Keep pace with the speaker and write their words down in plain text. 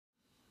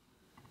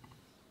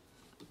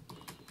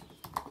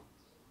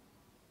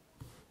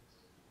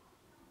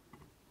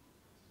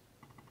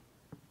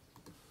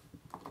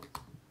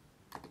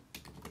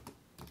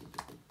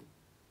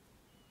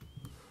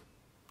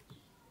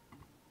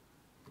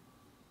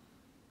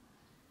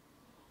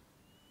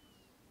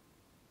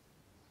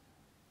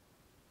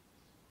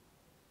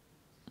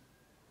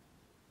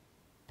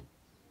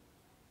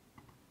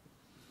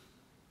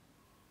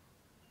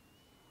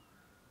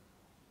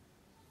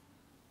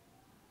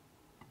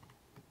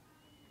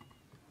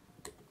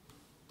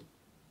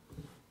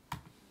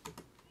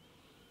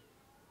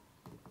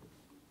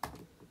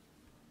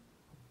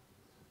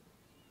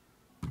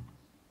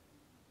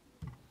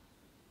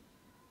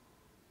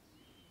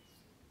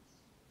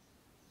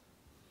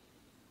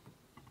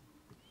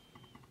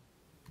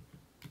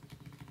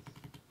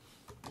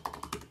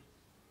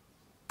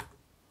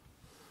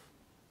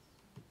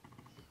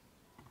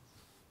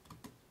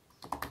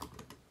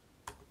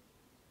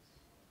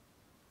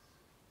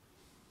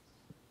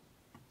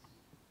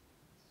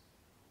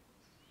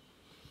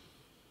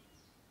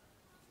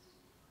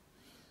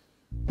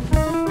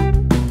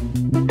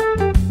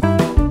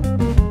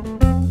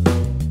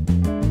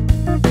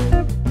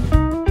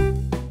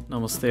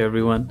Namaste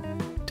everyone.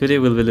 Today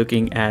we'll be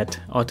looking at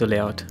auto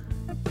layout.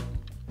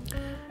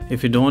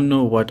 If you don't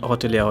know what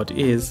auto layout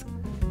is,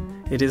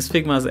 it is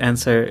Figma's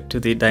answer to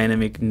the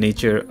dynamic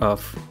nature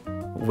of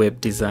web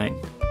design.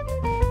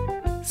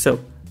 So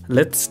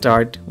let's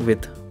start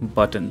with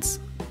buttons.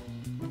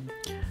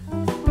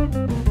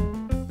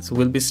 So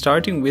we'll be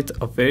starting with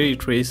a very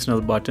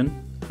traditional button.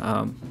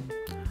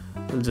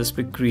 We'll just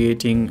be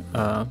creating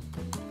a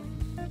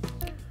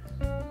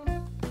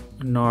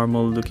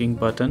normal looking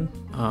button.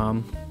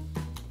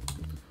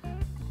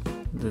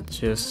 Let's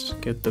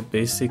just get the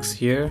basics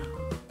here.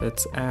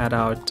 Let's add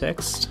our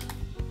text.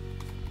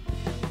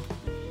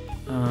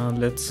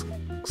 Let's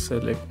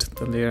select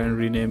the layer and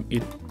rename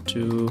it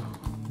to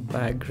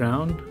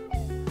background,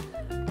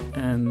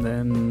 and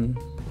then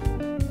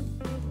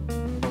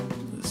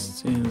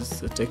let's change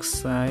the text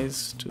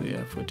size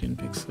to 14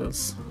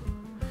 pixels,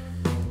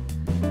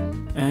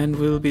 and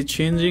we'll be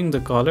changing the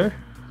color.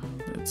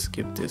 Let's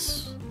keep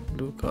this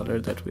blue color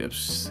that we have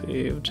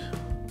saved.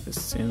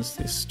 Let's change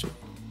this to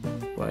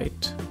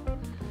white,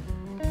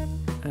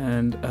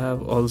 and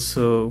I've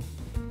also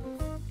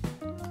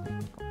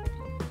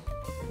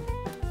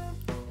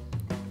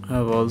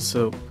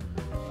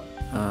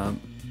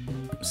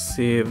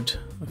saved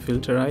a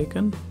filter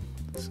icon,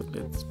 so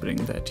let's bring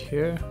that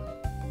here,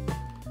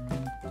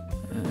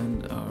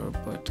 and our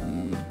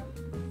button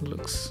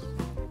looks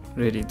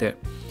ready there.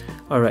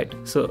 Alright,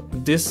 so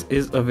this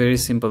is a very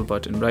simple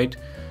button, right?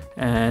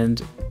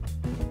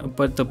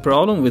 But the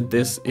problem with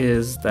this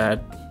is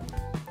that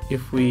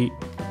if we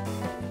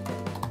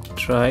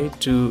try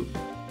to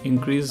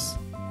increase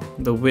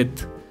the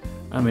width,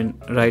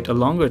 write a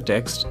longer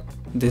text,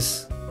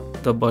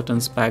 the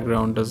button's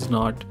background does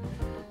not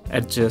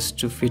adjust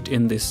to fit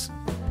in this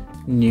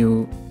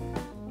new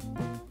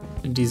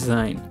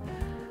design,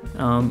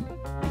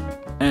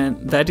 and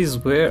that is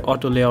where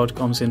auto layout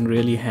comes in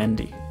really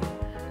handy.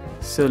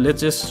 So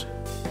let's just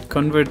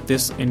convert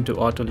this into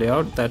auto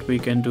layout. That we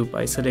can do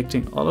by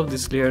selecting all of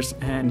these layers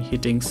and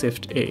hitting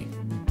Shift A.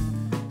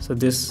 So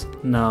this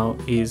now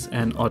is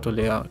an auto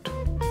layout.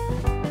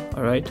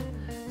 Alright,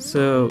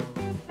 so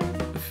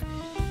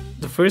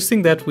the first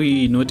thing that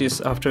we notice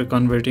after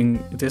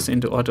converting this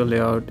into auto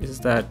layout is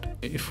that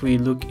if we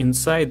look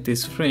inside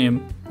this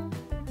frame,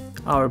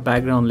 our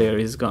background layer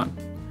is gone.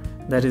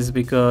 That is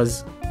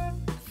because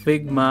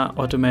Figma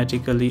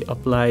automatically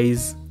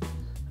applies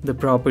the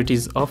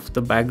properties of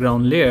the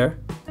background layer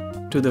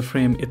to the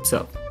frame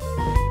itself.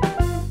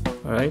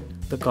 Alright,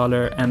 the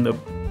color and the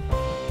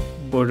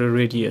border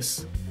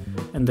radius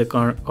and the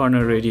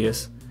corner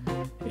radius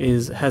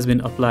has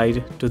been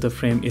applied to the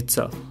frame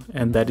itself,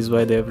 and that is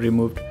why they have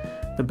removed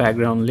the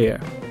background layer.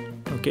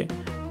 Okay,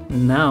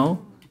 now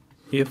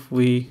if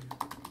we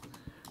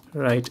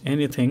write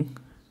anything,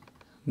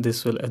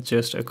 this will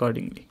adjust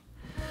accordingly.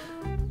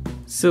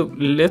 So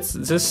let's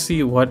just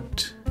see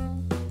what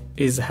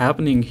is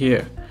happening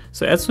here.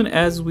 So as soon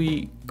as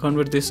we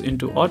convert this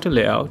into auto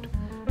layout,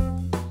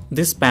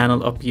 this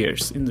panel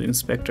appears in the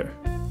inspector.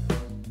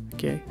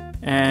 Okay,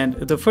 and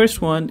the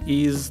first one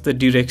is the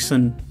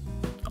direction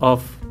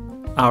of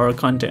our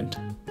content.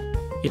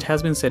 It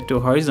has been set to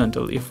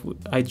horizontal. If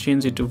I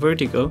change it to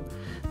vertical,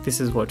 this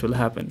is what will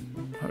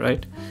happen.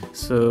 Alright,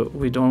 so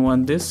we don't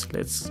want this.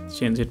 Let's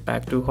change it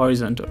back to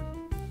horizontal.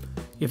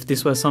 If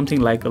this was something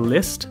like a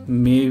list,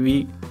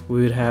 maybe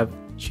we would have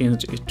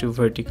changed it to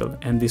vertical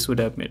and this would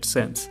have made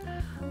sense.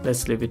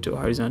 Let's leave it to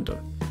horizontal.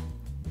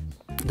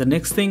 The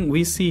next thing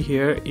we see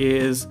here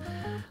is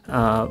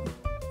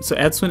so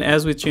as soon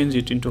as we change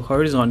it into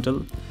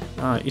horizontal,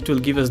 it will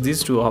give us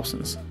these two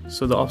options.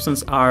 So the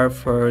options are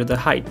for the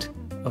height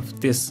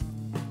of this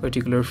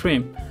particular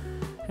frame,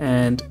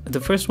 and the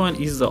first one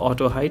is the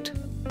auto height,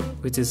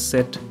 which is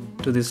set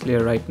to this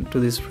layer to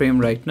this frame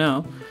right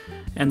now,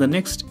 and the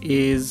next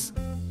is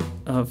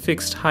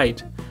fixed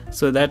height.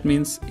 So that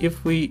means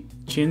if we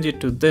change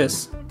it to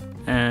this,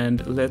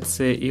 and let's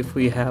say if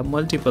we have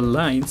multiple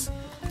lines,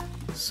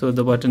 so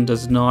the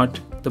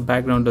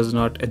background does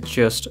not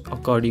adjust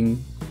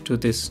according to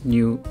this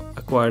new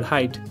acquired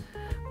height.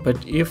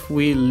 But if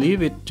we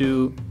leave it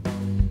to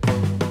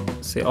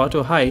say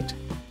auto height,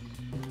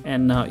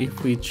 and now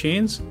if we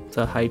change,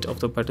 the height of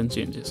the button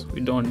changes.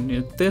 We don't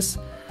need this,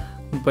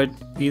 but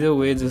either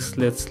way, just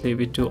let's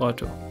leave it to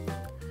auto.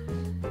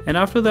 And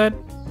after that,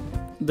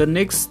 the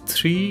next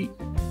three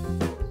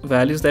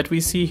values that we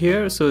see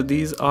here, so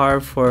these are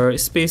for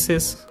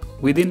spaces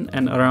within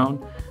and around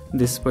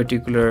this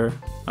particular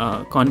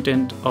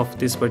content of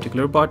this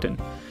particular button.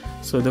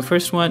 So the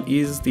first one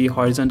is the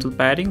horizontal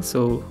padding,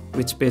 so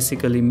which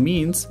basically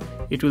means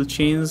it will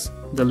change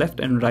the left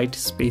and right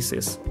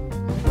spaces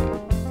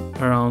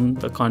around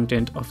the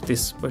content of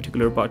this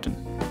particular button.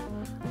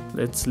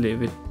 Let's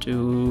leave it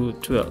to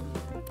 12.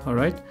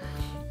 Alright,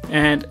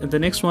 and the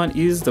next one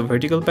is the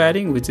vertical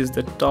padding, which is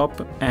the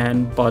top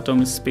and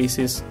bottom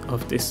spaces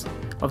of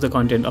the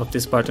content of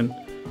this button.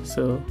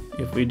 So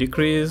if we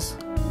decrease,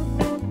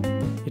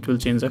 it will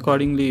change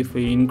accordingly. If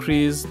we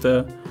increase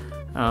the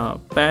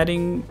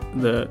padding,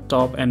 the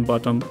top and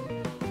bottom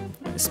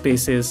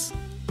spaces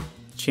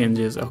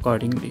changes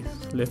accordingly.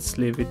 Let's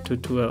leave it to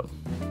 12.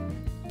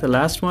 The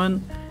last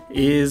one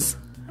is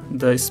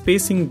the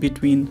spacing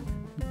between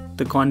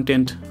the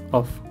content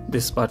of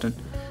this button.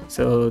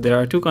 So there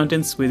are two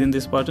contents within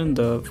this button,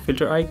 the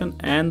filter icon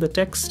and the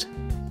text.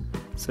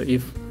 So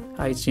if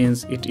I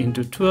change it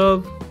into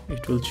 12,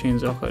 it will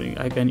change accordingly.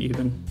 I can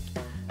even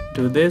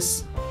do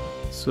this.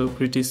 So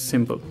pretty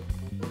simple.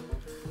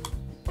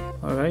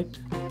 Alright,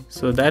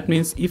 so that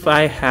means if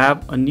I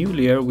have a new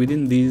layer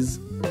within this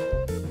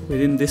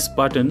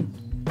button,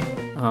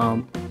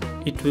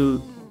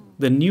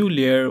 the new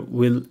layer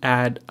will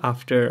add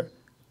after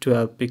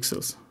 12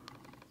 pixels.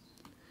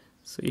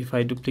 So if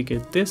I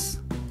duplicate this,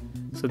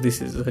 so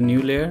this is a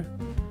new layer,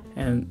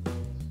 and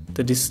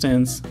the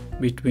distance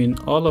between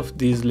all of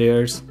these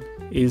layers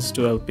is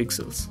 12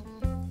 pixels.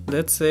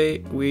 Let's say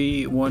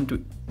we want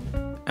to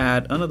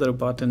add another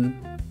button,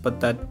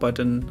 but that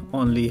button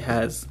only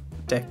has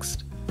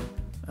text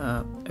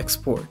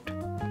export,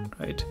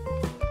 right?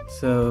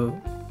 So,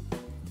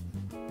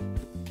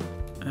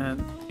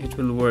 and it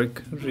will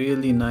work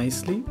really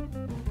nicely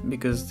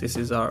because this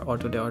is our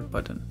auto layout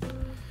button.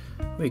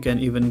 We can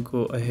even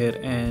go ahead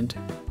and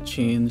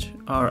change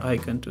our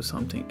icon to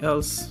something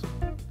else,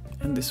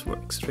 and this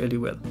works really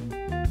well.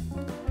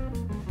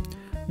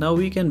 Now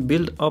we can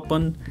build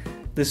upon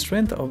the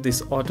strength of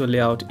this auto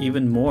layout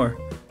even more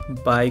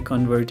by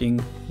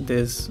converting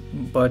this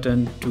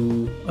button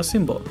to a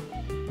symbol.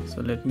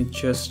 So let me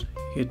just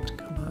hit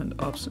Command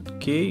Option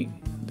K.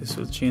 This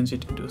will change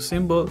it into a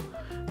symbol.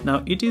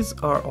 Now it is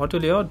our auto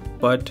layout,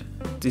 but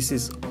this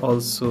is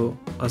also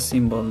a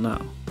symbol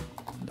now.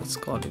 Let's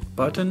call it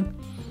button.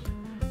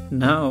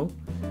 Now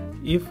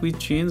if we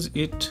change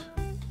it,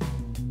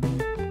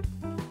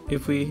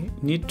 if we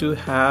need to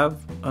have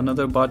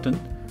another button,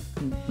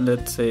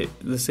 let's say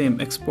the same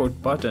export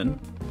button,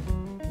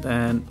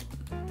 then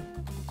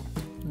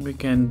we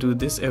can do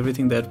this,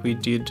 everything that we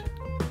did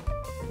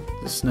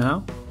just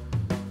now.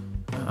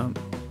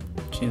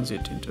 Change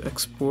it into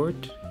export.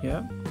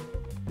 Yeah,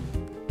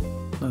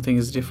 nothing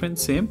is different,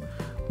 same.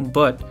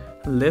 But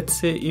let's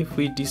say if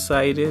we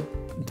decided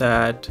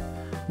that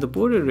the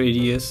border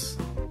radius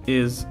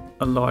is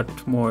a lot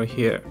more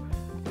here,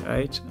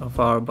 right, of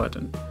our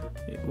button.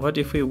 What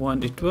if we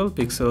want it 12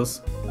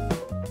 pixels?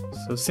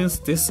 So since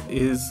this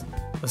is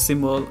a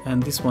symbol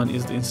and this one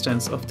is the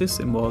instance of this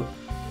symbol,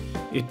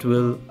 it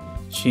will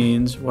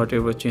change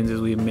whatever changes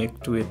we make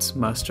to its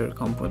master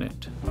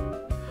component.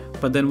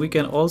 But then we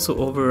can also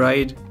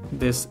override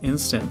this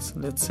instance.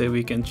 Let's say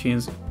we can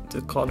change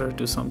the color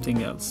to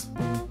something else.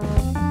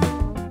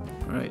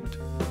 Right.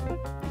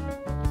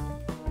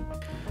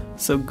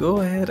 So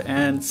go ahead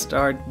and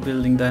start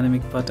building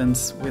dynamic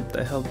buttons with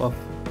the help of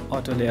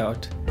auto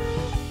layout.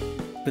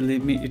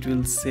 Believe me, it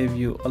will save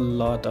you a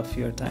lot of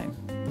your time.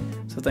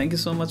 So thank you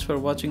so much for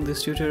watching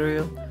this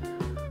tutorial.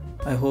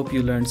 I hope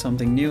you learned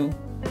something new.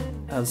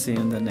 I'll see you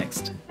in the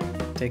next.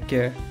 Take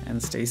care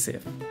and stay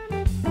safe.